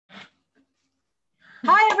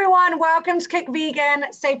Hi everyone, welcome to Cook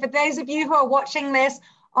Vegan. So for those of you who are watching this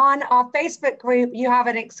on our Facebook group, you have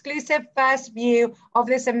an exclusive first view of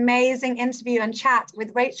this amazing interview and chat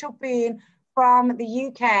with Rachel Boon from the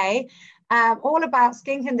UK, all about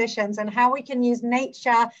skin conditions and how we can use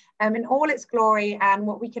nature in all its glory and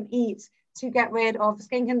what we can eat to get rid of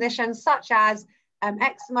skin conditions such as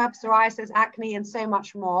eczema, psoriasis, acne, and so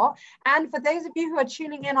much more. And for those of you who are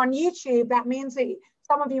tuning in on YouTube, that means that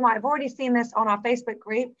some of you might have already seen this on our Facebook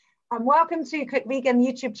group. Welcome to Cook Vegan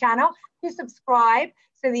YouTube channel. Do subscribe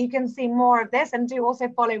so that you can see more of this, and do also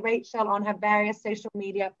follow Rachel on her various social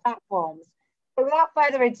media platforms. So without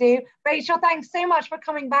further ado, Rachel, thanks so much for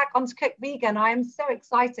coming back onto Cook Vegan. I am so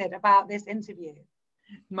excited about this interview.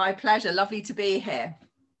 My pleasure. Lovely to be here.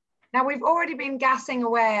 Now, we've already been gassing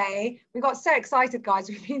away. We got so excited, guys.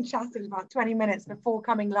 We've been chatting about 20 minutes before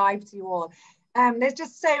coming live to you all. There's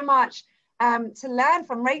just so much to learn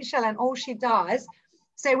from Rachel and all she does.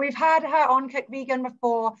 So we've had her on Cook Vegan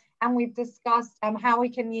before, and we've discussed how we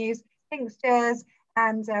can use tinctures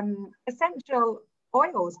and essential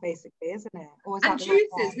oils, basically, isn't it? Or is and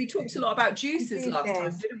juices. We talked a lot about juices last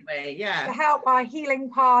time, didn't we? Yeah. To help our healing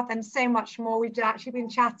path and so much more. We've actually been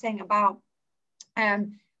chatting about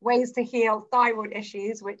ways to heal thyroid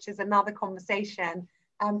issues, which is another conversation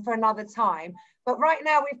for another time. But right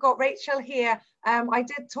now we've got Rachel here. I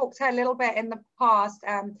did talk to her a little bit in the past,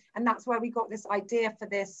 and that's where we got this idea for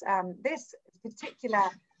this this particular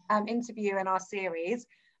interview in our series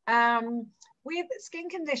with skin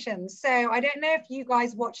conditions. So I don't know if you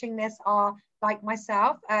guys watching this are like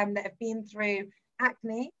myself, that have been through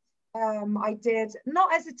acne. I did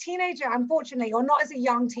not as a teenager, unfortunately, or not as a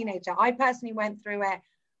young teenager. I personally went through it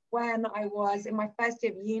when I was in my first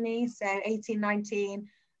year of uni, so 18, 19.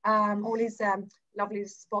 All these lovely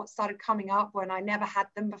spots started coming up when I never had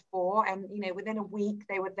them before, and you know, within a week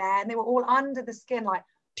they were there, and they were all under the skin, like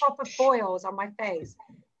proper boils on my face.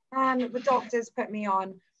 And the doctors put me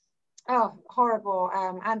on horrible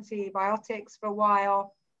antibiotics for a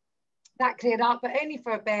while. That cleared up, but only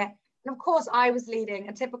for a bit. And of course, I was leading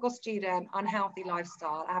a typical student unhealthy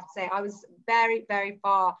lifestyle. I have to say, I was very, very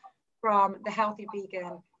far from the healthy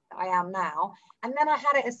vegan that I am now. And then I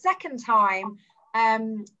had it a second time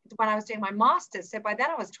when I was doing my master's. So by then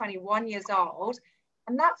I was 21 years old,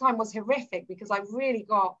 and that time was horrific because I really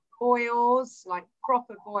got boils, like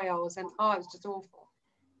proper boils, and it was just awful.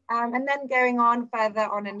 And then going on further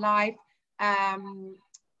on in life, I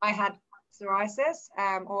had psoriasis,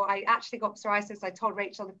 or I actually got psoriasis. I told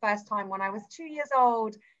Rachel the first time when I was 2 years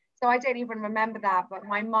old, so I don't even remember that, but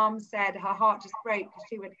my mum said her heart just broke because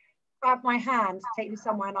she would grab my hand to take me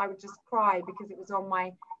somewhere, and I would just cry because it was on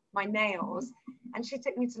my nails. And she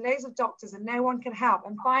took me to loads of doctors and no one could help.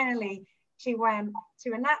 And finally she went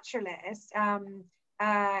to a naturalist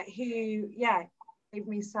who gave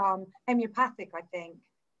me some homeopathic, I think,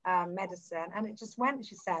 medicine, and it just went,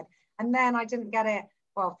 she said. And then I didn't get it,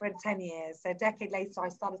 well, for 10 years. So a decade later I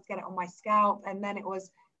started to get it on my scalp, and then it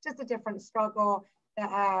was just a different struggle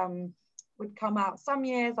that would come out some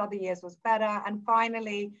years, other years was better. And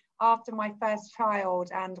finally, after my first child,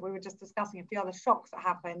 and we were just discussing a few other shocks that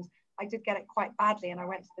happened, I did get it quite badly, and I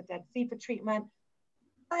went to the Dead Sea for treatment.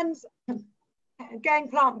 And going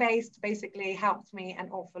plant-based basically helped me an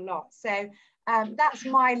awful lot. So that's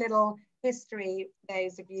my little history,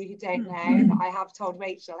 those of you who don't know, that I have told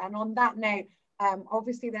Rachel. And on that note,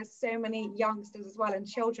 obviously there's so many youngsters as well, and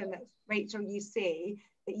children that, Rachel, you see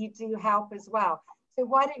that you do help as well. So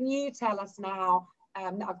why don't you tell us now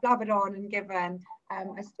that I've blabbered on and given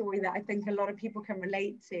a story that I think a lot of people can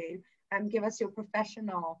relate to, give us your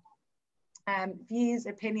professional views,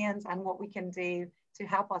 opinions, and what we can do to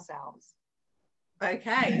help ourselves.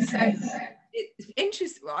 Okay, so it's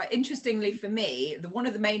interestingly for me, one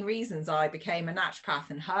of the main reasons I became a naturopath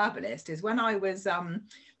and herbalist is when I was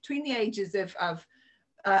between the ages of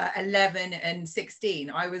 11 and 16,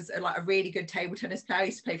 I was like a really good table tennis player. I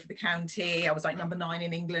used to play for the county. I was like number 9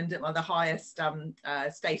 in England at the highest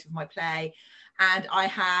state of my play. And I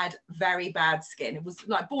had very bad skin. It was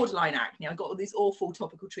like borderline acne. I got all these awful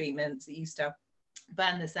topical treatments that used to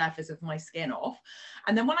burn the surface of my skin off.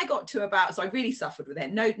 And then when I got to so I really suffered with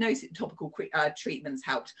it. No topical treatments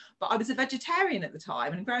helped. But I was a vegetarian at the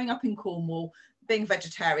time, and growing up in Cornwall, being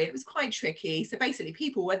vegetarian, it was quite tricky. So basically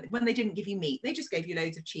people, when they didn't give you meat, they just gave you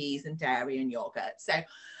loads of cheese and dairy and yogurt. So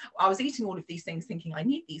I was eating all of these things thinking I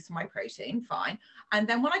need these for my protein, fine. And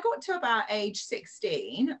then when I got to about age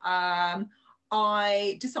 16,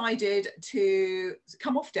 I decided to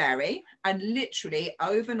come off dairy, and literally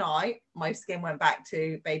overnight my skin went back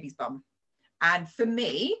to baby's bum. And for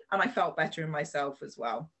me, and I felt better in myself as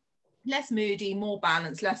well. less moody, more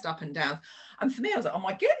balanced, less up and down. And for me, I was like, oh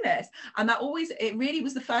my goodness. And that always, it really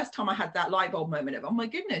was the first time I had that light bulb moment of, oh my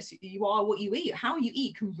goodness, you are what you eat. How you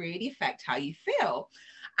eat can really affect how you feel.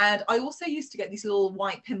 And I also used to get these little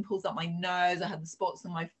white pimples up my nose. I had the spots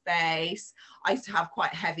on my face. I used to have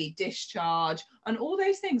quite heavy discharge, and all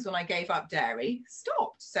those things when I gave up dairy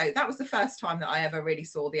stopped. So that was the first time that I ever really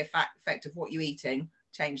saw the effect of what you're eating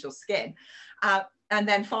change your skin. And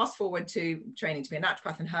then fast forward to training to be a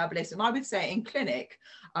naturopath and herbalist. And I would say in clinic,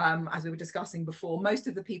 as we were discussing before, most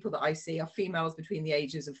of the people that I see are females between the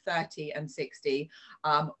ages of 30 and 60,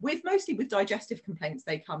 mostly with digestive complaints.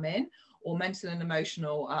 They come in, or mental and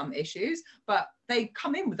emotional issues, but they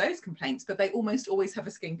come in with those complaints, but they almost always have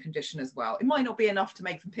a skin condition as well. It might not be enough to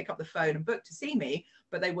make them pick up the phone and book to see me,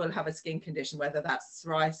 but they will have a skin condition, whether that's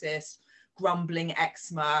psoriasis, grumbling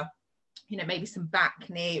eczema, you know, maybe some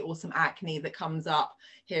bacne or some acne that comes up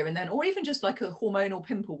here and then, or even just like a hormonal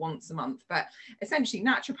pimple once a month. But essentially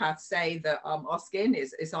naturopaths say that our skin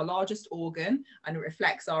is our largest organ and it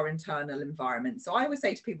reflects our internal environment. So I always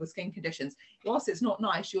say to people with skin conditions, whilst it's not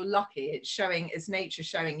nice, you're lucky. It's nature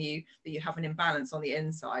showing you that you have an imbalance on the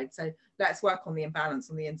inside. So let's work on the imbalance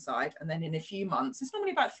on the inside. And then in a few months, it's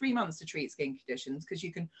normally about 3 months to treat skin conditions, because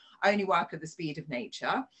you can only work at the speed of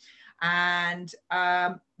nature. And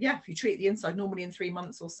yeah, if you treat the inside normally in 3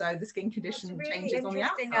 months or so, the skin condition really changes on the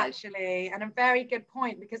outside. Actually, and a very good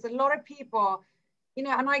point, because a lot of people, you know,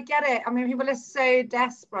 and I get it. I mean, people are so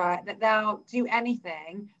desperate that they'll do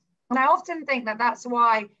anything. And I often think that that's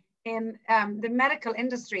why in the medical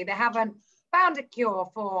industry, they haven't found a cure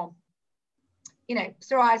for, you know,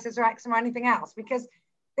 psoriasis or eczema or anything else, because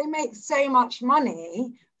they make so much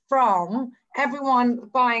money from everyone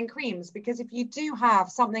buying creams. Because if you do have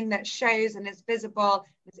something that shows and is visible,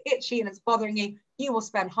 it's itchy and it's bothering you, you will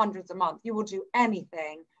spend hundreds a month. You will do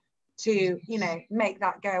anything to, you know, make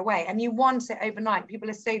that go away. And you want it overnight. People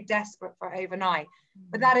are so desperate for overnight.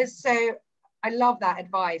 But that is so, I love that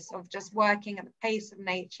advice of just working at the pace of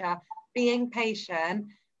nature, being patient,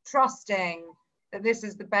 trusting that this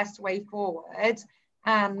is the best way forward,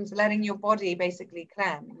 and letting your body basically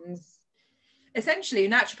cleanse. Essentially,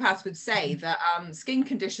 naturopaths would say that skin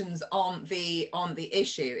conditions aren't the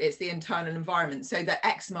issue, it's the internal environment. So that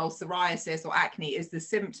eczema or psoriasis or acne is the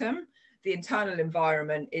symptom, the internal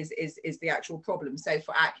environment is the actual problem. So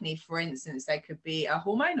for acne, for instance, there could be a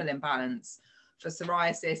hormonal imbalance. For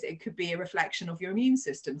psoriasis, it could be a reflection of your immune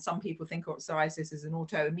system. Some people think of psoriasis as an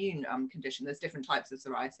autoimmune condition. There's different types of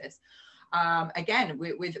psoriasis. Again,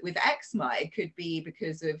 with eczema, it could be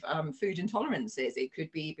because of food intolerances. It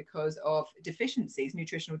could be because of deficiencies,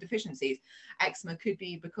 nutritional deficiencies. Eczema could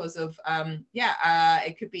be because of,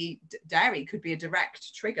 it could be dairy, could be a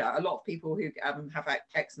direct trigger. A lot of people who have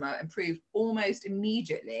eczema improve almost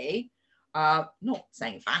immediately. Not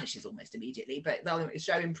saying it vanishes almost immediately, but they'll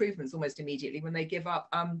show improvements almost immediately when they give up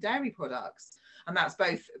dairy products. And that's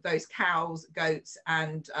both those cows, goats,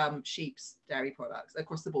 and sheep's dairy products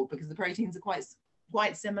across the board, because the proteins are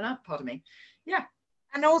quite similar. Pardon me. Yeah.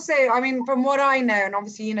 And also, I mean, from what I know, and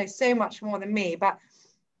obviously you know so much more than me, but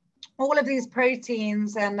all of these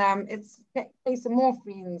proteins, and it's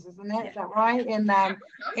morphines, isn't it? Yeah. Is that right?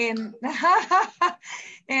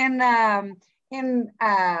 In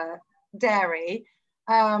dairy,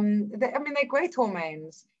 I mean, they're growth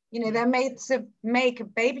hormones. You know, they're made to make a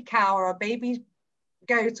baby cow or a baby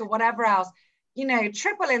goat or whatever else, you know,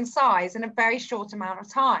 triple in size in a very short amount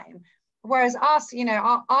of time. Whereas us, you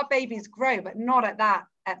know, our babies grow, but not at that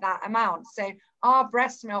amount. So our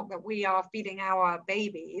breast milk that we are feeding our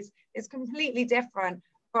babies is completely different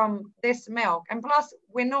from this milk. And plus,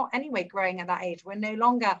 we're not anyway growing at that age. We're no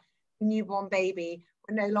longer a newborn baby.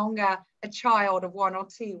 We're no longer a child of 1 or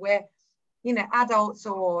 2. We're, you know, adults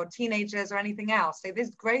or teenagers or anything else. So these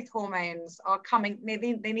growth hormones are coming, they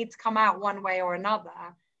need to come out one way or another.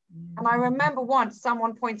 And I remember once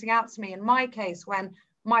someone pointing out to me, in my case, when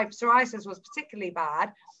my psoriasis was particularly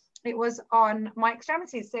bad, it was on my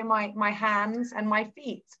extremities, so my hands and my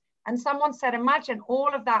feet. And someone said, imagine all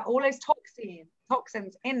of that, all those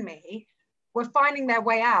toxins in me were finding their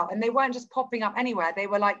way out, and they weren't just popping up anywhere. They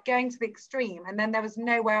were like going to the extreme, and then there was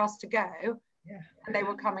nowhere else to go. Yeah. And they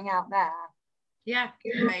were coming out there. Yeah,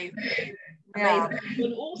 amazing. Yeah.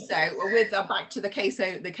 But also with back to the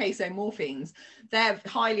casomorphines, they're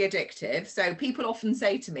highly addictive. So people often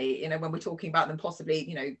say to me, you know, when we're talking about them possibly,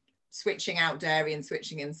 you know, switching out dairy and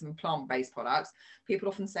switching in some plant-based products, people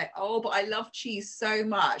often say, oh, but I love cheese so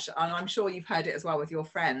much. And I'm sure you've heard it as well with your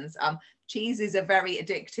friends. Cheese is a very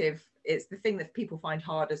addictive It's the thing that people find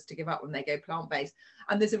hardest to give up when they go plant-based.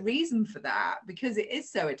 And there's a reason for that, because it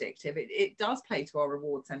is so addictive. It does play to our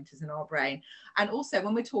reward centers in our brain. And also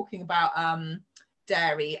when we're talking about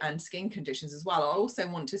dairy and skin conditions as well, I also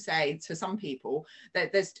want to say to some people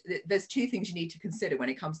that there's two things you need to consider when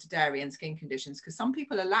it comes to dairy and skin conditions, because some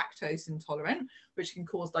people are lactose intolerant, which can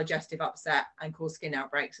cause digestive upset and cause skin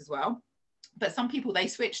outbreaks as well. But some people, they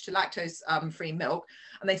switch to lactose free milk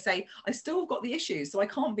and they say, I still got the issues, so I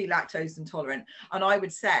can't be lactose intolerant. And I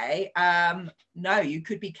would say, no, you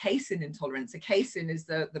could be casein intolerant. So casein is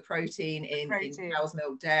the protein in cow's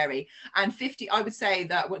milk dairy. And I would say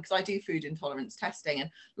that, because I do food intolerance testing, and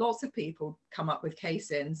lots of people come up with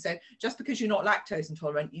casein. So just because you're not lactose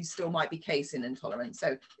intolerant, you still might be casein intolerant.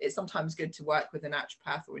 So it's sometimes good to work with a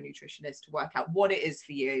naturopath or a nutritionist to work out what it is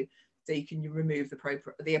for you, so you can remove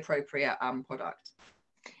the appropriate product.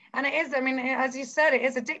 And it is, I mean, as you said, it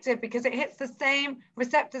is addictive because it hits the same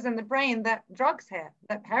receptors in the brain that drugs hit,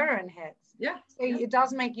 that heroin hits. Yeah. So it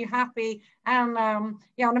does make you happy. And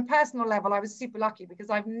yeah, on a personal level, I was super lucky because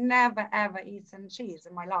I've never, ever eaten cheese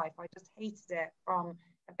in my life. I just hated it from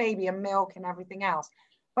a baby and milk and everything else.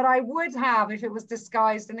 But I would have if it was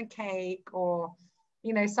disguised in a cake or,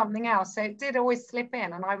 you know, something else. So it did always slip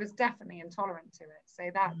in, and I was definitely intolerant to it. So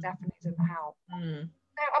that definitely didn't help.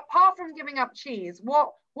 So apart from giving up cheese,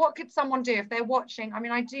 what could someone do if they're watching? I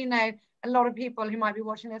mean, I do know a lot of people who might be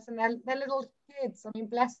watching this and they're little kids. I mean,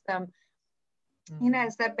 bless them. You know,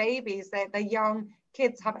 it's their babies. They're young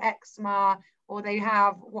kids, have eczema, or they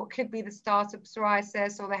have what could be the start of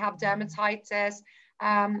psoriasis, or they have dermatitis.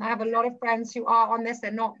 I have a lot of friends who are on this.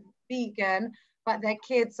 They're not vegan, but their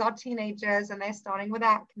kids are teenagers and they're starting with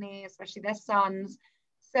acne, especially their sons.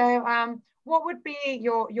 So what would be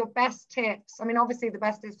your best tips? I mean, obviously the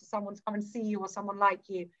best is for someone to come and see you or someone like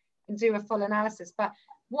you and do a full analysis, but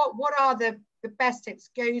what are the best tips,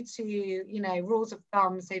 go-to, you know, rules of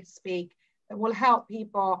thumb, so to speak, that will help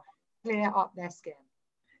people clear up their skin?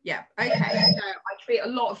 Yeah, okay. So I treat a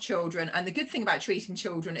lot of children, and the good thing about treating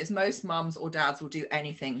children is most mums or dads will do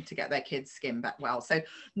anything to get their kids' skin back well. So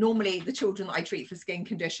normally the children that I treat for skin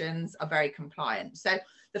conditions are very compliant. So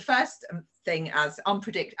the first thing, as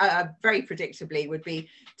very predictably, would be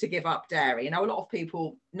to give up dairy. You know, a lot of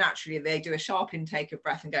people naturally, they do a sharp intake of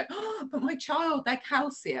breath and go, oh, but my child, their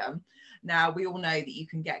calcium. Now, we all know that you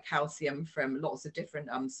can get calcium from lots of different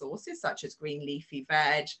sources, such as green leafy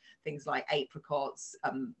veg, things like apricots,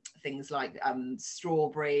 things like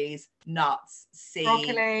strawberries, nuts,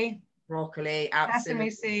 seeds, broccoli,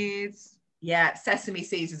 absolutely. Sesame seeds. Yeah, sesame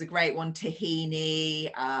seeds is a great one.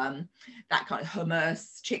 Tahini, that kind of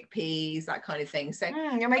hummus, chickpeas, that kind of thing. So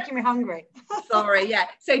you're making me hungry. Sorry, yeah.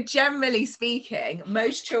 So generally speaking,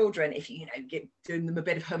 most children, if you doing them a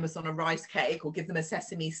bit of hummus on a rice cake, or give them a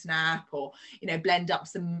sesame snap, or blend up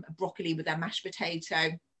some broccoli with their mashed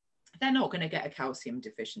potato, they're not going to get a calcium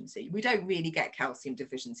deficiency. We don't really get calcium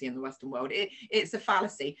deficiency in the Western world. It's a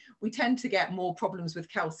fallacy. We tend to get more problems with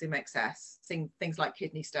calcium excess, things like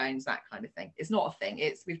kidney stones, that kind of thing. It's not a thing.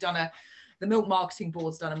 The Milk Marketing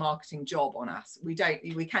Board's done a marketing job on us. We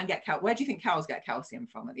can get where do you think cows get calcium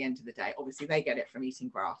from at the end of the day? Obviously they get it from eating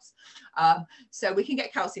grass. So we can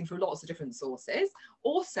get calcium from lots of different sources.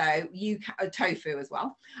 Also, tofu as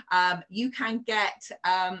well. You can get,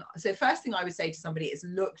 so first thing I would say to somebody is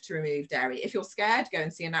look to remove dairy. If you're scared, go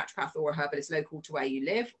and see a naturopath or a herbalist local to where you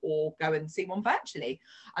live, or go and see one virtually.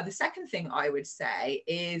 The second thing I would say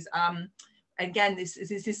is, again, this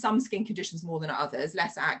is some skin conditions more than others,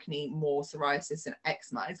 less acne, more psoriasis and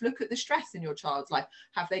eczema, is look at the stress in your child's life.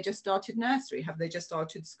 Have they just started nursery? Have they just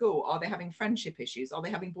started school? Are they having friendship issues? Are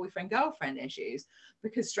they having boyfriend-girlfriend issues?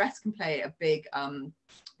 Because stress can play a big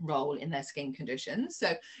role in their skin conditions.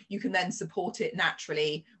 So you can then support it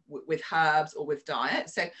naturally with herbs or with diet.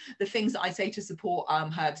 So the things that I say to support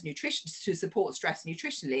herbs nutrition, to support stress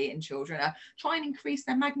nutritionally in children, are try and increase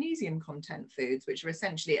their magnesium content foods, which are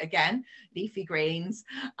essentially, again, leafy greens,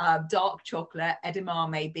 dark chocolate,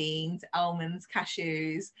 edamame beans, almonds,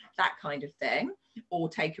 cashews, that kind of thing, or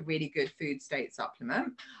take a really good food state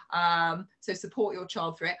supplement. So support your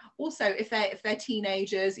child through it. Also, if they're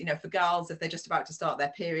teenagers, for girls, if they're just about to start their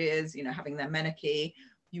periods, having their menarche,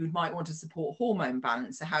 you might want to support hormone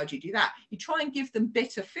balance. So how do you do that? You try and give them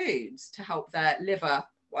bitter foods to help their liver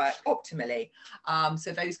work optimally.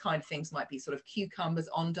 So those kind of things might be sort of cucumbers,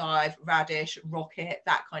 endive, radish, rocket,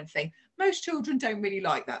 that kind of thing. Most children don't really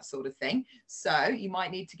like that sort of thing. So you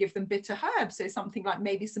might need to give them bitter herbs. So something like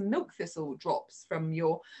maybe some milk thistle drops from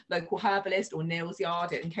your local herbalist or Neil's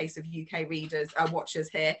Yard, in case of UK readers, watchers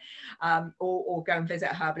here, or go and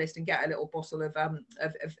visit a herbalist and get a little bottle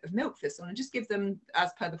of milk thistle and just give them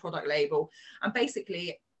as per the product label. And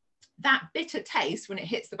basically, that bitter taste, when it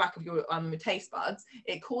hits the back of your taste buds,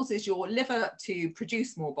 it causes your liver to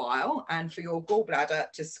produce more bile and for your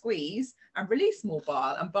gallbladder to squeeze and release more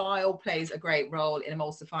bile. And bile plays a great role in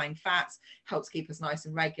emulsifying fats, helps keep us nice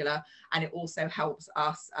and regular, and it also helps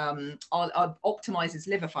us optimizes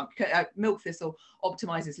liver function. Milk thistle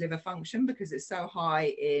optimizes liver function because it's so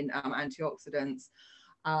high in antioxidants.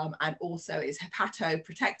 And also is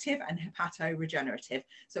hepatoprotective and hepatoregenerative.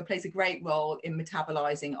 So it plays a great role in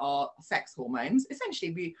metabolizing our sex hormones.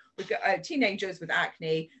 Essentially, we've got teenagers with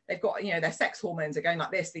acne, they've got, you know, their sex hormones are going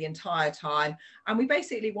like this the entire time. And we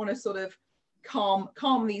basically want to sort of calm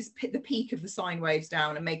the peak of the sine waves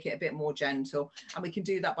down and make it a bit more gentle. And we can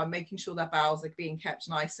do that by making sure their bowels are being kept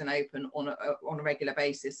nice and open on a regular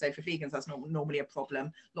basis. So for vegans, that's not normally a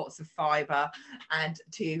problem. Lots of fiber, and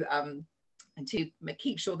to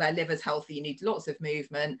keep sure their liver's healthy, you need lots of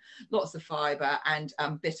movement, lots of fiber, and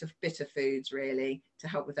bitter foods, really, to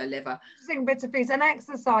help with their liver. Bitter foods and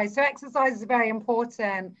exercise. So exercise is very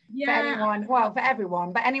important for anyone, well, for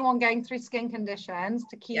everyone, but anyone going through skin conditions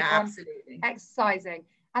to keep on exercising.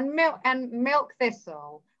 And milk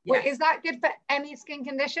thistle. Yes. Is that good for any skin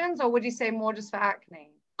conditions, or would you say more just for acne?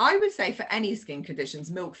 I would say for any skin conditions,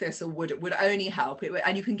 milk thistle would only help.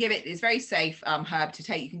 And you can give it, it's very safe herb to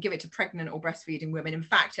take. You can give it to pregnant or breastfeeding women. In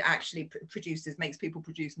fact, it actually makes people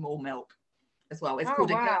produce more milk as well. It's called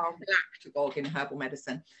a galactagogue in herbal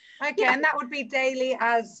medicine. Okay, and that would be daily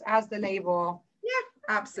as the label.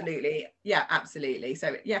 Yeah, absolutely. Yeah, absolutely.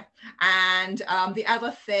 So yeah. And the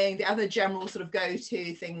other general sort of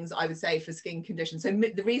go-to things I would say for skin conditions. So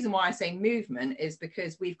the reason why I say movement is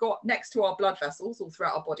because we've got, next to our blood vessels all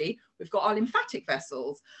throughout our body, we've got our lymphatic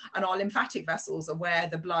vessels, and our lymphatic vessels are where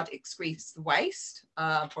the blood excretes the waste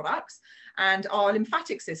products. And our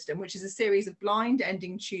lymphatic system, which is a series of blind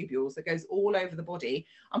ending tubules that goes all over the body,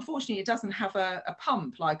 unfortunately, it doesn't have a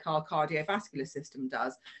pump like our cardiovascular system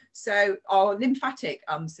does. So our lymphatic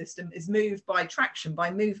system is moved by traction,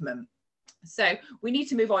 by movement. So we need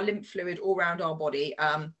to move our lymph fluid all around our body.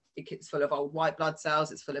 It's full of old white blood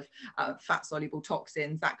cells, it's full of fat soluble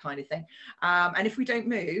toxins, that kind of thing. And if we don't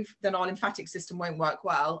move, then our lymphatic system won't work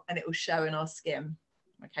well, and it will show in our skin.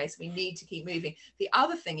 Okay, so we need to keep moving. The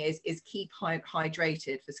other thing is keep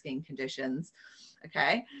hydrated for skin conditions.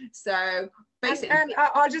 Okay, so basically, and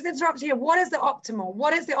I'll just interrupt you. What is the optimal?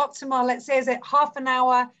 What is the optimal? Let's say, is it half an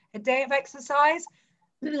hour a day of exercise?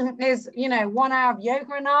 Is 1 hour of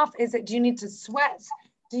yoga enough? Is it? Do you need to sweat?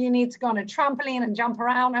 Do you need to go on a trampoline and jump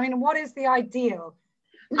around? I mean, what is the ideal?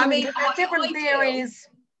 I mean, there are different theories,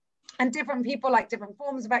 and different people like different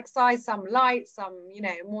forms of exercise. Some light, some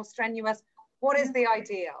more strenuous. What is the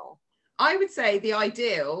ideal? I would say the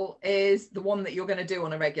ideal is the one that you're going to do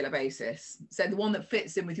on a regular basis. So the one that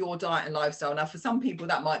fits in with your diet and lifestyle. Now, for some people,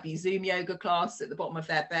 that might be Zoom yoga class at the bottom of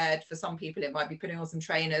their bed. For some people, it might be putting on some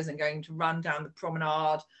trainers and going to run down the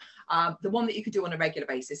promenade. The one that you could do on a regular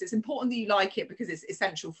basis. It's important that you like it because it's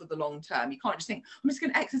essential for the long term. You can't just think, I'm just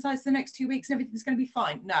going to exercise for the next 2 weeks and everything's going to be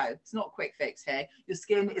fine. No, it's not a quick fix here. Your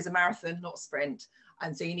skin is a marathon, not a sprint.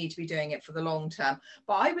 And so you need to be doing it for the long term.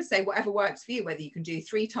 But I would say whatever works for you, whether you can do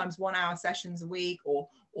 3 times 1 hour sessions a week or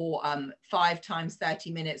 5 times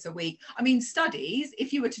 30 minutes a week. I mean, studies,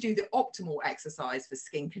 if you were to do the optimal exercise for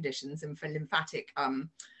skin conditions and for lymphatic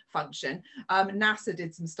function, NASA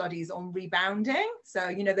did some studies on rebounding.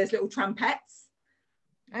 So, there's little trumpets.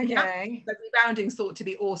 Okay. Yeah, the rebounding's thought to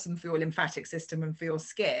be awesome for your lymphatic system and for your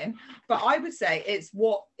skin. But I would say it's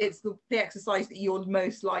the exercise that you're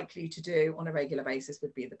most likely to do on a regular basis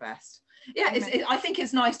would be the best. Yeah, I think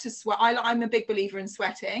it's nice to sweat. I'm a big believer in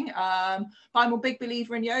sweating. But I'm a big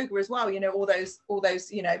believer in yoga as well. All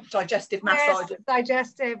those digestive massages. Yes,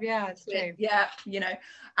 digestive, yeah, it's true. Yeah,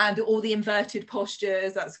 and all the inverted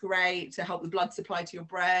postures. That's great to help the blood supply to your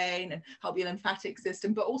brain and help your lymphatic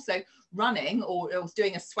system. But also running or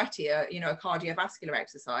doing a sweatier, a cardiovascular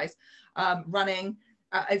exercise. Running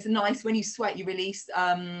is nice. When you sweat, you release,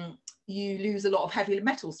 you lose a lot of heavy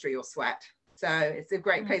metals through your sweat. So it's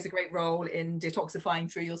plays a great role in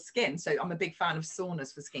detoxifying through your skin. So I'm a big fan of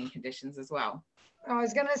saunas for skin conditions as well. I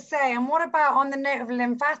was going to say, and what about, on the note of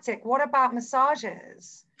lymphatic, what about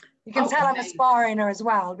massages? You can tell I'm a spa owner as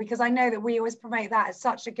well, because I know that we always promote that as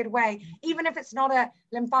such a good way. Even if it's not a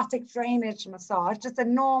lymphatic drainage massage, just a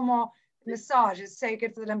normal massage is so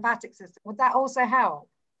good for the lymphatic system. Would that also help?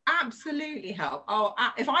 Absolutely help.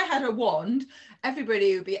 If I had a wand,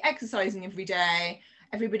 everybody would be exercising every day.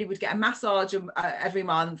 everybody would get a massage every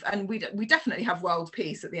month, and we definitely have world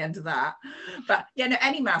peace at the end of that. But yeah, no,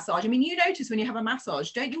 any massage. I mean, you notice when you have a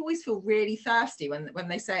massage, don't you always feel really thirsty when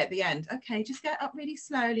they say at the end, okay, just get up really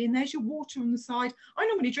slowly, and there's your water on the side. I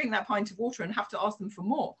normally drink that pint of water and have to ask them for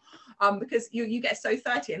more, because you get so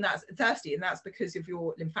thirsty, and that's because of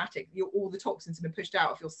your lymphatic, all the toxins have been pushed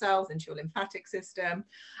out of your cells into your lymphatic system,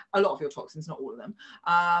 a lot of your toxins, not all of them.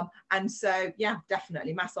 And so yeah,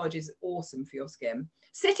 definitely massage is awesome for your skin.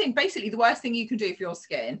 Sitting, basically the worst thing you can do for your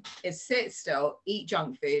skin is sit still, eat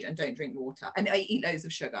junk food, and don't drink water, and eat loads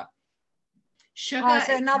of sugar. So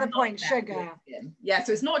another point, sugar. Yeah,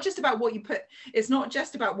 so it's not just about what you put, it's not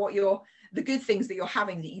just about what the good things that you're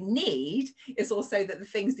having that you need, it's also that the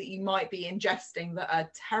things that you might be ingesting that are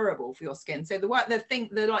terrible for your skin. So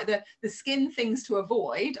the skin things to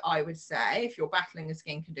avoid, I would say, if you're battling a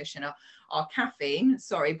skin condition, are caffeine.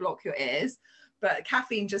 Sorry, block your ears. But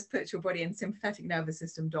caffeine just puts your body in sympathetic nervous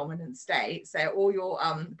system dominant state. So all your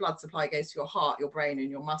blood supply goes to your heart, your brain, and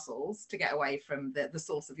your muscles to get away from the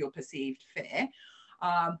source of your perceived fear.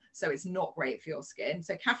 So it's not great for your skin.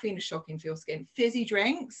 So caffeine is shocking for your skin. Fizzy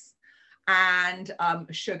drinks and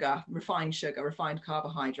sugar, refined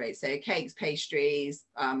carbohydrates. So cakes, pastries,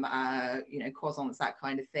 croissants, that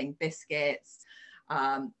kind of thing, biscuits,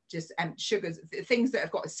 just sugars, things that have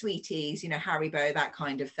got sweeties, Haribo, that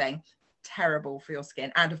kind of thing. Terrible for your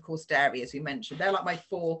skin. And of course dairy, as we mentioned, they're like my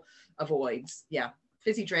 4 avoids. Yeah,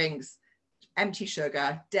 fizzy drinks, empty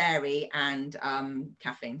sugar, dairy, and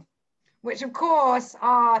caffeine, which of course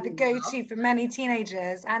are the go-to for many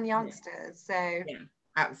teenagers and youngsters. So yeah,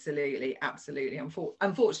 absolutely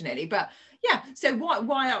unfortunately. But yeah, so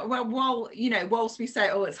whilst we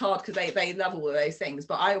say, oh, it's hard because they love all of those things,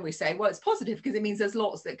 but I always say, well, it's positive because it means there's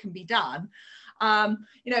lots that can be done. And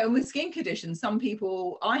with skin conditions, some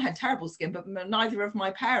people, I had terrible skin, but neither of my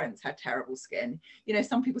parents had terrible skin.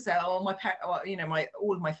 Some people say, oh,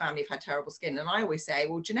 all of my family have had terrible skin. And I always say,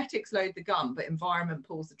 well, genetics load the gun, but environment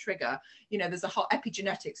pulls the trigger. There's a whole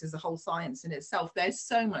epigenetics is a whole science in itself. There's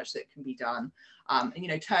so much that can be done.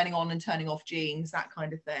 Turning on and turning off genes, that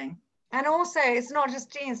kind of thing. And also, it's not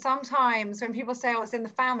just genes. Sometimes when people say, oh, it's in the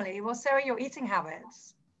family, well, so are your eating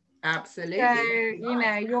habits. Absolutely. So,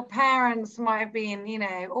 your parents might have been,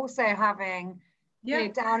 also having,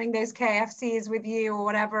 downing those KFCs with you or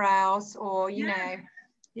whatever else, or,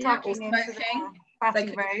 tucking into the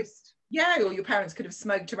fatty roast. Yeah, or your parents could have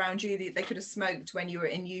smoked around you. They could have smoked when you were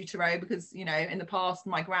in utero because, in the past,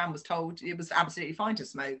 my gran was told it was absolutely fine to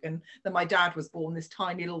smoke. And then my dad was born, this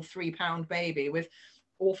tiny little 3-pound baby with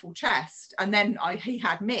awful chest. And then he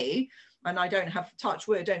had me. And I don't have, touch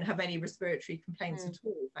wood, don't have any respiratory complaints at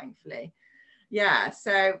all, thankfully. Yeah,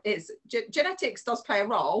 so it's genetics does play a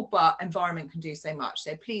role, but environment can do so much.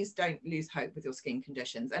 So please don't lose hope with your skin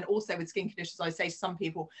conditions. And also with skin conditions, I say to some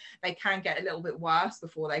people, they can get a little bit worse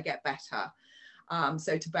before they get better.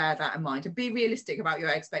 So to bear that in mind and be realistic about your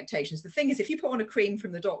expectations. The thing is, if you put on a cream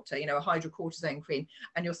from the doctor, a hydrocortisone cream,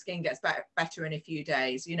 and your skin gets better in a few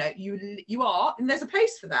days, you are, and there's a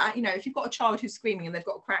place for that. If you've got a child who's screaming and they've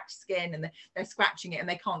got cracked skin and they're scratching it and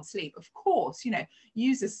they can't sleep, of course,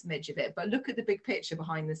 use a smidge of it, but look at the big picture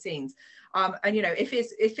behind the scenes. And if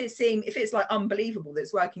it's like unbelievable that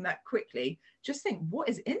it's working that quickly, just think, what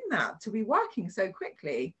is in that to be working so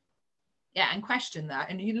quickly? Yeah, and question that.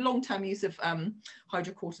 And long-term use of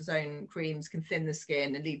hydrocortisone creams can thin the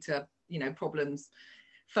skin and lead to, problems,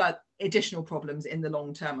 for additional problems in the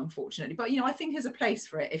long term, unfortunately. But, I think there's a place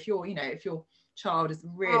for it if your child is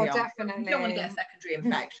really, definitely. You don't want to get a secondary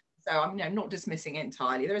infection. So I'm not dismissing it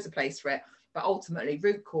entirely. There is a place for it. But ultimately,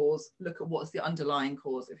 root cause, look at what's the underlying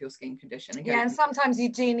cause of your skin condition. And sometimes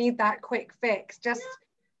you do need that quick fix, just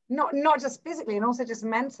not just physically and also just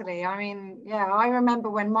mentally. I mean, I remember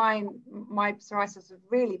when my psoriasis was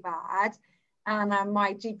really bad, and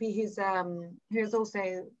my GP, who's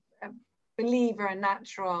also a believer in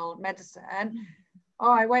natural medicine,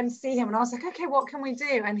 I went to see him and I was like, okay, what can we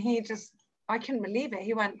do? And I couldn't believe it.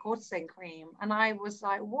 He went cortisone cream, and I was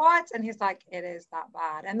like, what? And he's like, it is that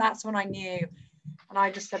bad. And that's when I knew, and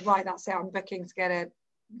I just said, right, that's it. I'm booking to get a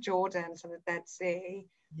Jordan to the Dead Sea.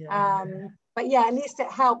 But at least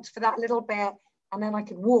it helped for that little bit, and then I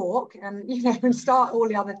could walk and and start all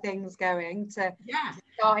the other things going to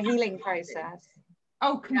start a healing process.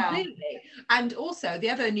 Oh, completely. And also the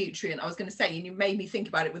other nutrient I was going to say, and you made me think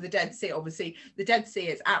about it with the Dead Sea. Obviously, the Dead Sea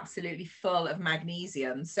is absolutely full of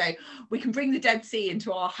magnesium. So we can bring the Dead Sea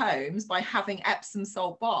into our homes by having Epsom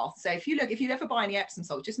salt baths. So if you ever buy any Epsom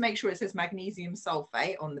salt, just make sure it says magnesium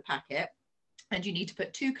sulfate on the packet. And you need to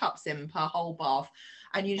put 2 cups in per whole bath.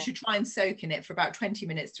 and you should try and soak in it for about 20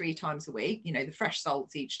 minutes 3 times a week, you know, the fresh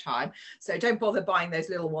salts each time. So don't bother buying those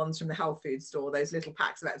little ones from the health food store, those little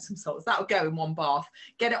packs of Epsom salts. That'll go in one bath.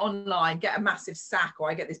 Get it online, get a massive sack, or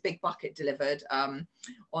I get this big bucket delivered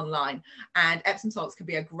online. And Epsom salts can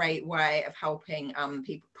be a great way of helping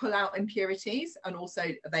people pull out impurities, and also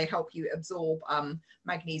they help you absorb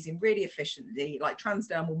magnesium really efficiently. Like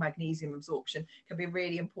transdermal magnesium absorption can be a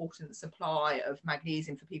really important supply of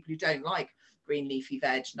magnesium for people who don't like green leafy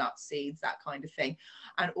veg, nuts, seeds, that kind of thing.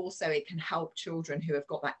 And also it can help children who have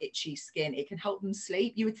got that itchy skin. It can help them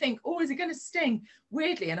sleep. You would think, oh, is it going to sting?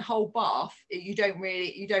 Weirdly, in a whole bath, you don't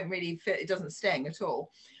really feel it, doesn't sting at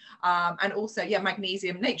all. And also, yeah,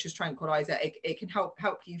 magnesium, nature's tranquilizer. It can help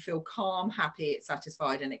you feel calm, happy,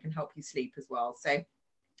 satisfied, and it can help you sleep as well. So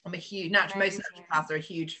I'm a huge most naturopaths are a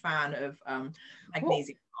huge fan of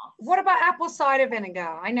magnesium. What about apple cider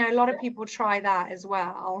vinegar? I know a lot of people try that as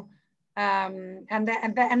well. And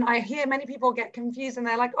I hear many people get confused, and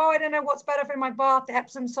they're like, oh, I don't know what's better for my bath, the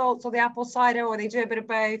Epsom salts or the apple cider, or they do a bit of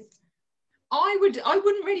both. I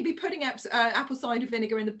wouldn't really be putting apple cider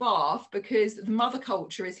vinegar in the bath, because the mother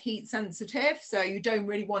culture is heat sensitive. So you don't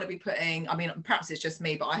really want to be putting, I mean, perhaps it's just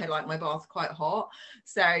me, but I like my bath quite hot.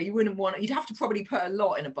 So you wouldn't want, you'd have to probably put a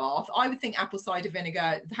lot in a bath. I would think apple cider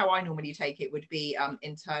vinegar, how I normally take it would be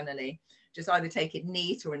internally. Just either take it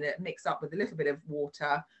neat or mix up with a little bit of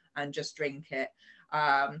water and just drink it.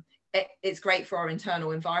 It's great for our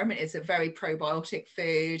internal environment. It's a very probiotic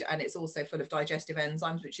food, and it's also full of digestive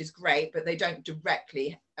enzymes, which is great, but they don't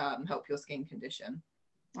directly help your skin condition.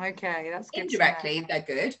 Okay, that's good. Indirectly, they're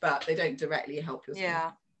good, but they don't directly help your skin.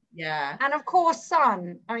 Yeah. And of course,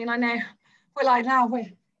 sun. I mean, I know we're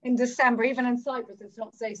in December, even in Cyprus, it's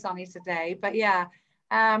not so sunny today, but yeah.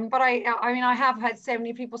 But I mean, I have heard so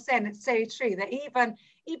many people saying it's so true that even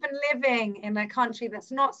living in a country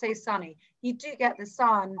that's not so sunny, you do get the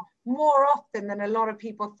sun more often than a lot of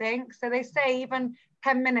people think. So they say even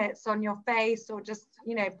 10 minutes on your face, or just,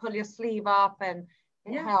 you know, pull your sleeve up, and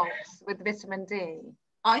it helps with vitamin D.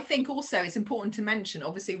 I think also it's important to mention,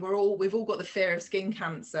 obviously we've all got the fear of skin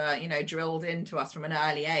cancer, you know, drilled into us from an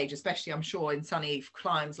early age, especially I'm sure in sunny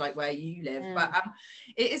climes like where you live. But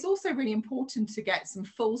it is also really important to get some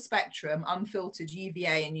full spectrum unfiltered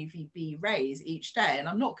UVA and UVB rays each day. And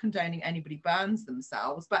I'm not condoning anybody burns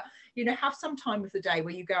themselves, but, you know, have some time of the day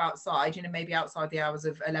where you go outside, you know, maybe outside the hours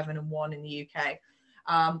of 11 and 1 in the UK,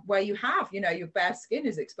 where you have, you know, your bare skin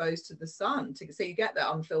is exposed to the sun, so you get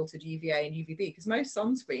that unfiltered UVA and UVB, because most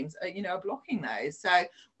sunscreens are, you know, are blocking those. So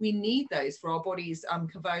we need those for our body's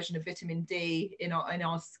conversion of vitamin D in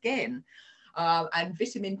our skin. And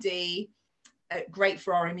vitamin D, great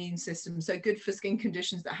for our immune system, so good for skin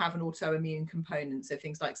conditions that have an autoimmune component, so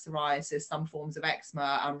things like psoriasis, some forms of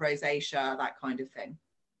eczema, rosacea, that kind of thing.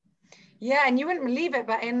 Yeah, and you wouldn't believe it,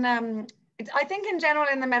 but I think in general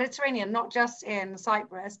in the Mediterranean, not just in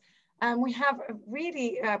Cyprus, we have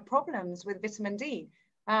really problems with vitamin D.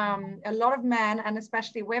 A lot of men, and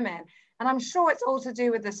especially women, and I'm sure it's all to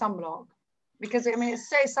do with the sunblock, because I mean, it's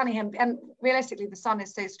so sunny here, and realistically the sun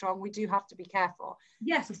is so strong, we do have to be careful.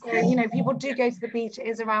 Yes, of course. So, you know, people do go to the beach, it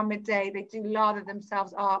is around midday, they do lather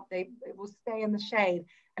themselves up, they will stay in the shade,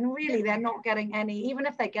 and really they're not getting any, even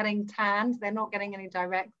if they're getting tanned, they're not getting any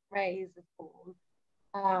direct rays at all.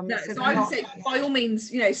 No, so I would say by all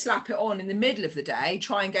means, you know, slap it on in the middle of the day.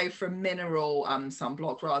 Try and go for a mineral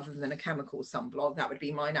sunblock rather than a chemical sunblock. That would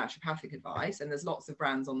be my naturopathic advice. And there's lots of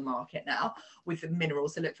brands on the market now with the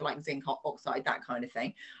minerals, so look for like zinc oxide, that kind of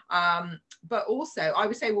thing. But also I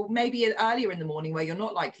would say, well, maybe earlier in the morning where you're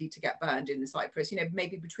not likely to get burned in the Cyprus, you know,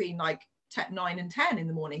 maybe between like 9 and 10 in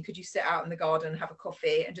the morning, could you sit out in the garden, have a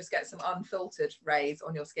coffee, and just get some unfiltered rays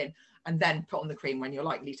on your skin, and then put on the cream when you're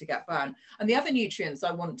likely to get burned. And the other nutrients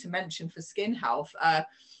I want to mention for skin health are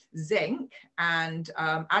zinc, and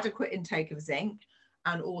adequate intake of zinc,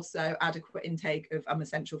 and also adequate intake of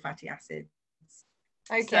essential fatty acids.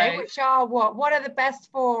 Okay, so, which are what are the best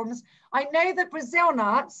forms? I know that Brazil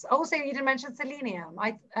nuts, also you didn't mention selenium.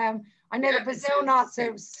 I know that Brazil nuts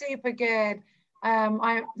are super good.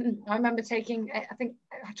 I remember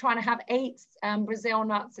trying to have 8 Brazil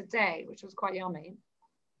nuts a day, which was quite yummy.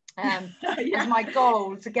 Was my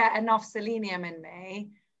goal, to get enough selenium in me.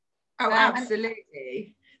 Oh,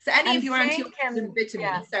 absolutely. So any of your antioxidant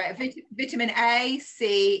vitamins, so vitamin A,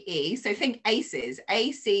 C, E. So think ACEs,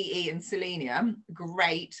 A, C, E, and selenium,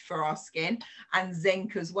 great for our skin, and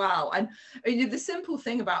zinc as well. And you know, the simple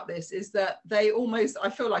thing about this is that they almost, I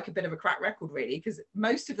feel like a bit of a crack record really, because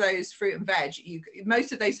most of those fruit and veg,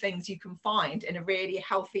 most of those things you can find in a really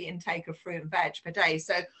healthy intake of fruit and veg per day.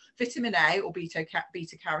 So vitamin A, or beta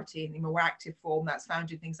carotene, the more active form, that's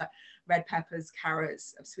found in things like red peppers,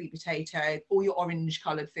 carrots, sweet potato, all your orange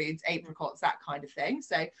coloured foods, apricots, that kind of thing.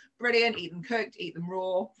 So brilliant. Eat them cooked, eat them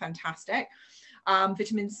raw, fantastic.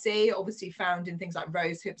 Vitamin C, obviously found in things like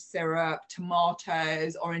rosehip syrup,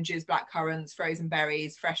 tomatoes, oranges, black currants, frozen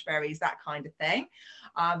berries, fresh berries, that kind of thing.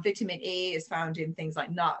 Vitamin E is found in things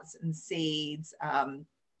like nuts and seeds,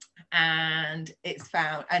 and it's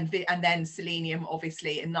found, and then selenium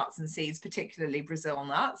obviously in nuts and seeds, particularly Brazil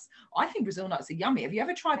nuts. I think Brazil nuts are yummy. Have you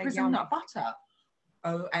ever tried Brazil nut butter?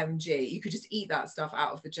 OMG, you could just eat that stuff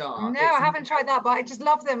out of the jar. No, I haven't tried that, but I just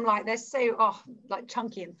love them. Like, they're so like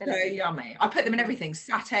chunky and filling. So yummy. I put them in everything: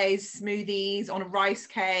 satays, smoothies, on a rice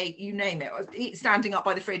cake, you name it. Standing up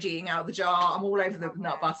by the fridge, eating out of the jar. I'm all over the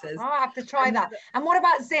nut butters. I have to try that. And what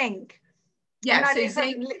about zinc? Yeah, so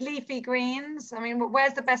zinc, leafy greens. I mean,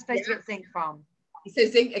 where's the best place to get zinc from? So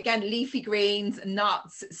zinc, again, leafy greens,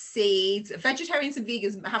 nuts, seeds. Vegetarians and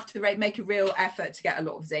vegans have to make a real effort to get a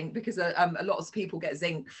lot of zinc, because a lot of people get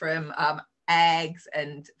zinc from eggs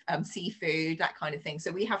and seafood, that kind of thing.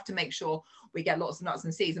 So we have to make sure we get lots of nuts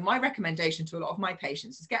and seeds. And my recommendation to a lot of my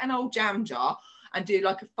patients is get an old jam jar and do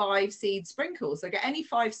like a 5-seed sprinkle. So get any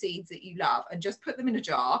 5 seeds that you love and just put them in a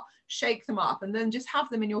jar, shake them up, and then just have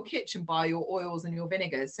them in your kitchen by your oils and your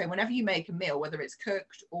vinegars. So whenever you make a meal, whether it's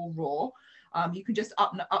cooked or raw, you can just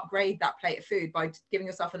upgrade that plate of food by giving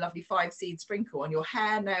yourself a lovely 5-seed sprinkle, and your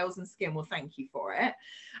hair, nails and skin will thank you for it.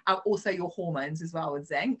 Also your hormones as well with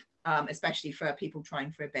zinc, especially for people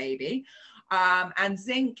trying for a baby. And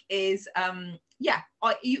zinc is,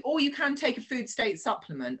 or you can take a food state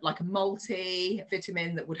supplement like a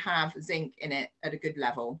multivitamin that would have zinc in it at a good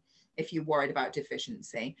level if you're worried about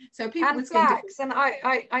deficiency. So people with flax, and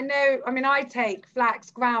I know, I mean, I take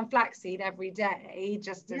ground flaxseed every day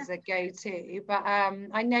just as a go-to, but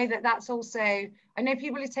I know that's also, I know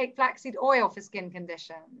people who take flaxseed oil for skin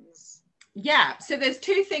conditions. Yeah, so there's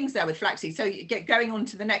 2 things there with flaxseed. So you get going on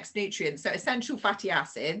to the next nutrient. So essential fatty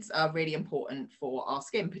acids are really important for our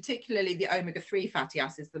skin, particularly the omega-3 fatty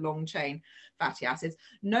acids, the long chain fatty acids.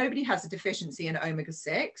 Nobody has a deficiency in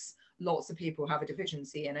omega-6. Lots of people have a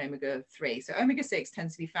deficiency in omega-3. So omega-6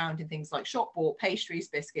 tends to be found in things like shop bought pastries,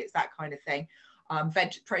 biscuits, that kind of thing.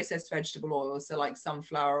 Processed vegetable oils, so like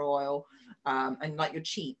sunflower oil, and like your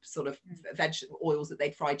cheap sort of vegetable oils that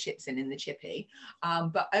they fry chips in the chippy.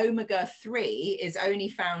 But omega-3 is only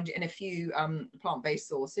found in a few plant-based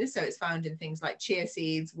sources. So it's found in things like chia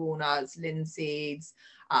seeds, walnuts, linseeds,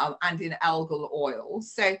 and in algal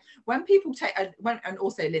oils. So when people take, and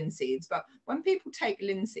also linseeds, but when people take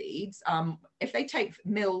linseeds, if they take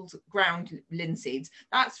milled ground linseeds,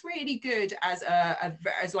 that's really good as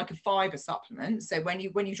like a fiber supplement. So when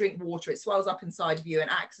you drink water, it swells up inside of you and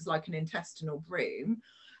acts as like an intestinal broom.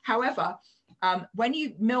 However, when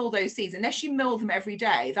you mill those seeds, unless you mill them every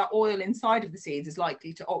day, that oil inside of the seeds is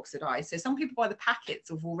likely to oxidize. So some people buy the packets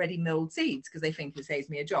of already milled seeds because they think it saves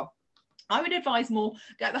me a job. I would advise more,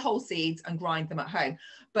 get the whole seeds and grind them at home,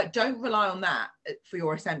 but don't rely on that for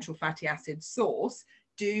your essential fatty acid source.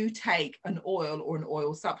 Do take an oil or an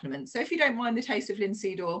oil supplement. So if you don't mind the taste of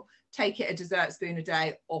linseed oil, take it a dessert spoon a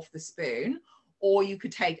day off the spoon, or you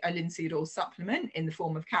could take a linseed oil supplement in the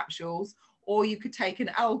form of capsules, or you could take an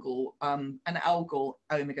algal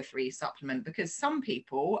omega-3 supplement, because some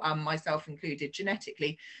people, myself included,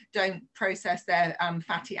 genetically don't process their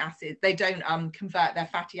fatty acids. They don't convert their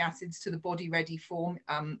fatty acids to the body ready form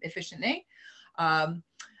efficiently. And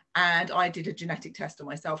I did a genetic test on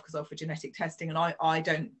myself because I offer genetic testing, and I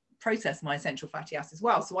don't process my essential fatty acids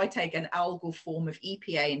well. So I take an algal form of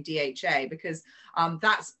EPA and DHA, because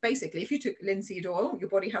that's basically, if you took linseed oil, your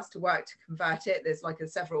body has to work to convert it. There's like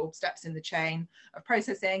several steps in the chain of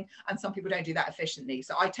processing, and some people don't do that efficiently.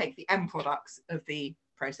 So I take the end products of the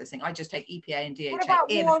processing. I just take EPA and DHA. What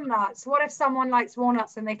about walnuts? What if someone likes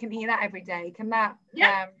walnuts and they can eat that every day? Can that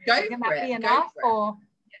be enough? Or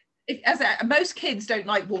most kids don't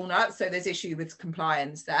like walnuts, so there's issue with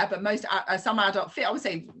compliance there, but most some adult, I would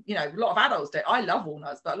say, a lot of adults don't. I love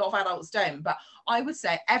walnuts, but a lot of adults don't. But I would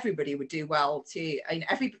say everybody would do well to,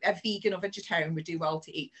 every vegan or vegetarian would do well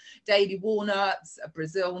to eat daily walnuts,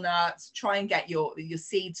 Brazil nuts. Try and get your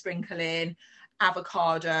seed sprinkle in,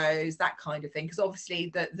 avocados, that kind of thing, because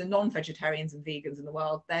obviously the non-vegetarians and vegans in the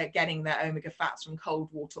world, they're getting their omega fats from cold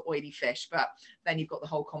water oily fish. But then you've got the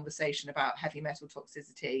whole conversation about heavy metal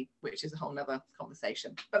toxicity, which is a whole nother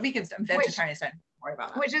conversation. But vegans and vegetarians don't worry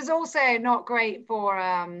about that, which is also not great for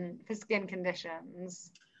skin conditions.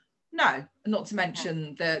 No, not to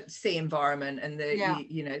mention the sea environment and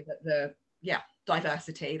the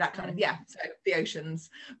diversity, that kind of, so the oceans.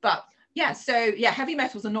 But Yeah, so yeah, heavy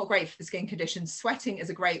metals are not great for the skin conditions. Sweating is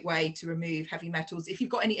a great way to remove heavy metals. If you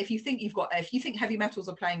think heavy metals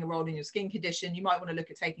are playing a role in your skin condition, you might want to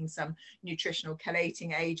look at taking some nutritional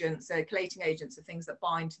chelating agents. So chelating agents are things that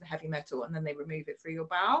bind to the heavy metal and then they remove it through your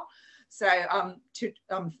bowel. So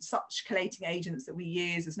such chelating agents that we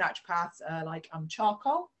use as naturopaths are like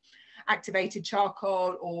charcoal, activated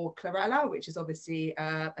charcoal, or chlorella, which is obviously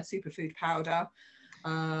a superfood powder.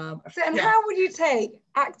 How would you take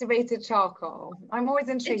activated charcoal? I'm always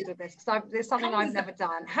intrigued with this because it's something I've never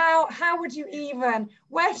done. How would you even,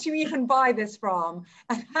 where do you even buy this from,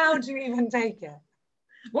 and how do you even take it?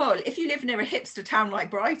 Well, if you live near a hipster town like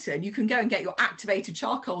Brighton, you can go and get your activated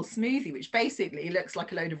charcoal smoothie, which basically looks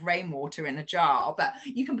like a load of rainwater in a jar, but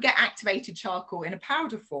you can get activated charcoal in a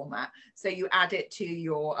powder format. So you add it to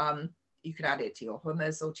your you could add it to your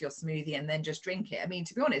hummus or to your smoothie and then just drink it. I mean,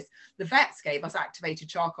 to be honest, the vets gave us activated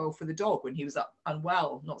charcoal for the dog when he was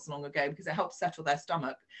unwell not so long ago, because it helps settle their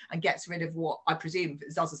stomach and gets rid of what I presume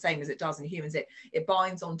it does the same as it does in humans. It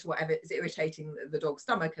binds onto whatever is irritating the dog's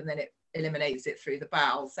stomach and then it eliminates it through the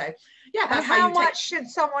bowel. So yeah, that's how much should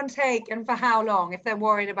someone take and for how long if they're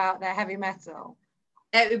worried about their heavy metal?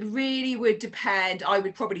 It really would depend. I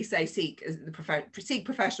would probably say seek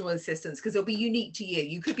professional assistance, because it'll be unique to you.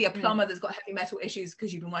 You could be a plumber that's got heavy metal issues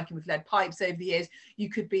because you've been working with lead pipes over the years. You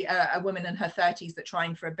could be a woman in her 30s that's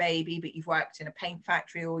trying for a baby, but you've worked in a paint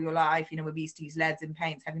factory all your life. You know, we used to use leads in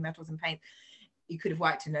paints, heavy metals in paint. You could have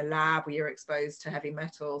worked in a lab where you're exposed to heavy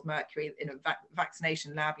metals, mercury in a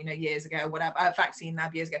vaccination lab, you know, years ago, whatever, vaccine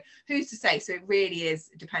lab years ago. Who's to say? So it really is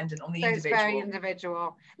dependent on the individual. It's very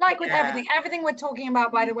individual. Like with everything we're talking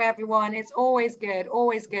about, by the way, everyone, it's always good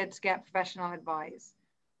to get professional advice.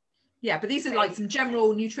 Yeah, but these are like some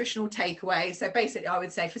general nutritional takeaways. So basically, I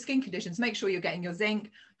would say for skin conditions, make sure you're getting your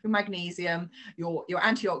zinc, your magnesium, your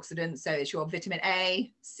antioxidants. So it's your vitamin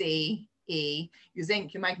A, C, E, your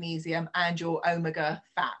zinc, your magnesium, and your omega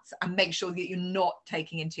fats, and make sure that you're not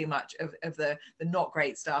taking in too much of the not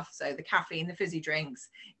great stuff. So the caffeine, the fizzy drinks,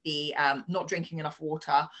 the not drinking enough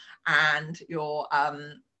water, and your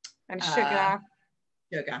and sugar.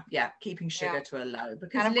 Yeah, keeping sugar to a low,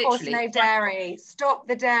 because and of course no dairy. Stop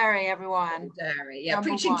the dairy, everyone. Dairy, yeah.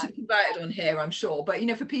 Preaching to the converted on here, I'm sure, but you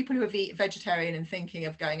know, for people who are vegetarian and thinking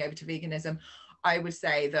of going over to veganism, I would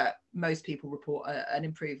say that most people report an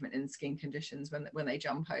improvement in skin conditions when they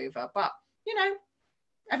jump over. But, you know,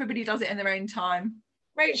 everybody does it in their own time.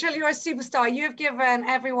 Rachel, you're a superstar. You've given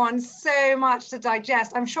everyone so much to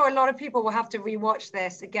digest. I'm sure a lot of people will have to rewatch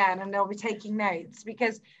this again and they'll be taking notes,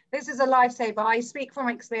 because this is a lifesaver. I speak from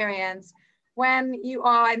experience. When you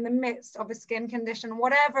are in the midst of a skin condition,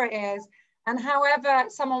 whatever it is, and however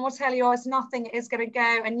someone will tell you, oh, it's nothing, it is going to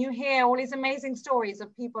go, and you hear all these amazing stories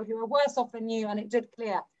of people who are worse off than you and it did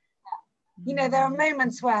clear. You know, there are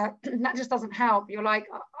moments where that just doesn't help. You're like,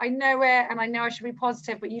 I know it and I know I should be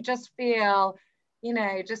positive, but you just feel, you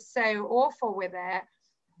know, just so awful with it.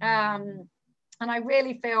 And I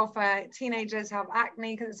really feel for teenagers who have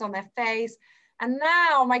acne because it's on their face. And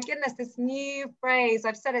now, my goodness, this new phrase,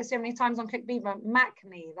 I've said it so many times on Cook Beaver,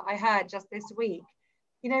 MACNE, that I heard just this week.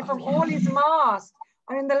 You know, from all these masks.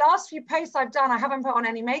 I mean, the last few posts I've done, I haven't put on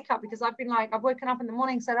any makeup because I've been like, I've woken up in the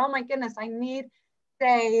morning and said, oh my goodness, I need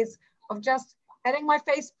days of just letting my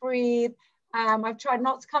face breathe. I've tried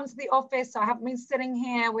not to come to the office, so I haven't been sitting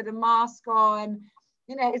here with a mask on.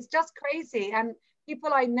 You know, it's just crazy. And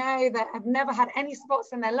people I know that have never had any spots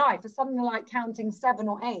in their life are suddenly like counting 7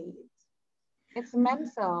 or 8. It's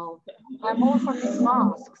mental. I'm all from these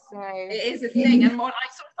masks. So it is a thing. And I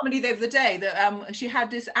saw somebody the other day that she had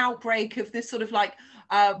this outbreak of this sort of like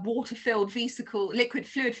water-filled vesicle, liquid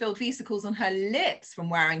fluid-filled vesicles on her lips from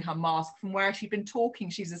wearing her mask, from where she'd been talking.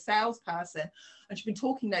 She's a salesperson and she'd been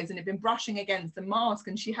talking those and had been brushing against the mask,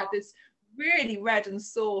 and she had this really red and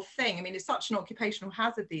sore thing. I mean, it's such an occupational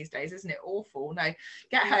hazard these days, isn't it? Awful. No,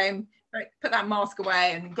 get home, put that mask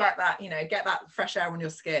away and get that, you know, get that fresh air on your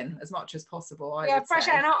skin as much as possible. Yeah, fresh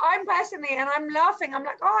air. And I'm personally, and I'm laughing, I'm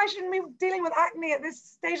like, oh, I shouldn't be dealing with acne at this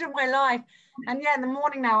stage of my life. And yeah, in the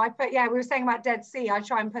morning now I put, yeah, we were saying about Dead Sea, I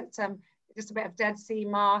try and put just a bit of Dead Sea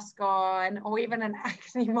mask on, or even an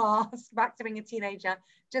acne mask, back to being a teenager,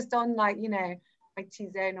 just on, like, you know, my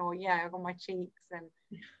T-zone, or yeah, on my cheeks. And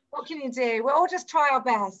what can you do? We'll all just try our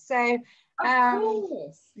best. So of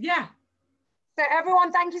course, yeah. So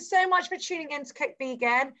everyone, thank you so much for tuning in to Cook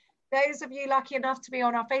Vegan. Those of you lucky enough to be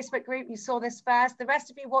on our Facebook group, you saw this first. The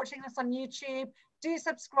rest of you watching us on YouTube, do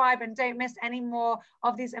subscribe and don't miss any more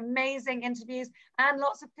of these amazing interviews and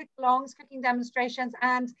lots of cook-alongs, cooking demonstrations,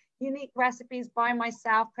 and unique recipes by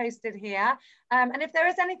myself posted here. And if there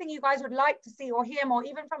is anything you guys would like to see or hear more,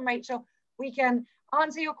 even from Rachel, we can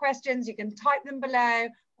answer your questions. You can type them below.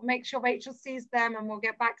 We'll make sure Rachel sees them and we'll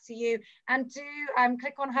get back to you. And do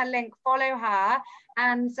click on her link, follow her,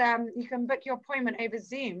 and you can book your appointment over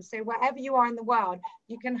Zoom. So wherever you are in the world,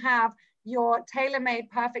 you can have your tailor-made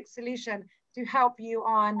perfect solution to help you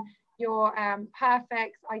on your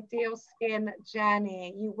perfect ideal skin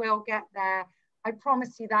journey. You will get there. I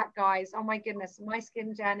promise you that, guys. Oh my goodness, my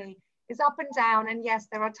skin journey is up and down. And yes,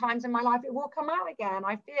 there are times in my life it will come out again.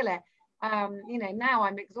 I feel it. You know, now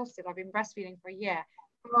I'm exhausted. I've been breastfeeding for a year.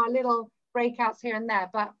 There are little breakouts here and there,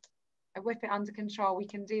 but I whip it under control. We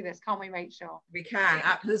can do this, can't we, Rachel? We can.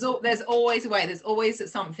 There's always a way. There's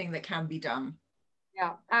always something that can be done.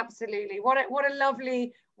 Yeah, absolutely. What a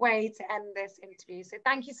lovely way to end this interview. So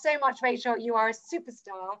thank you so much, Rachel. You are a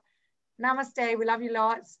superstar. Namaste. We love you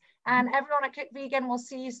lots. And everyone at Cook Vegan, we'll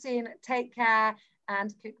see you soon. Take care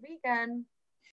and cook vegan.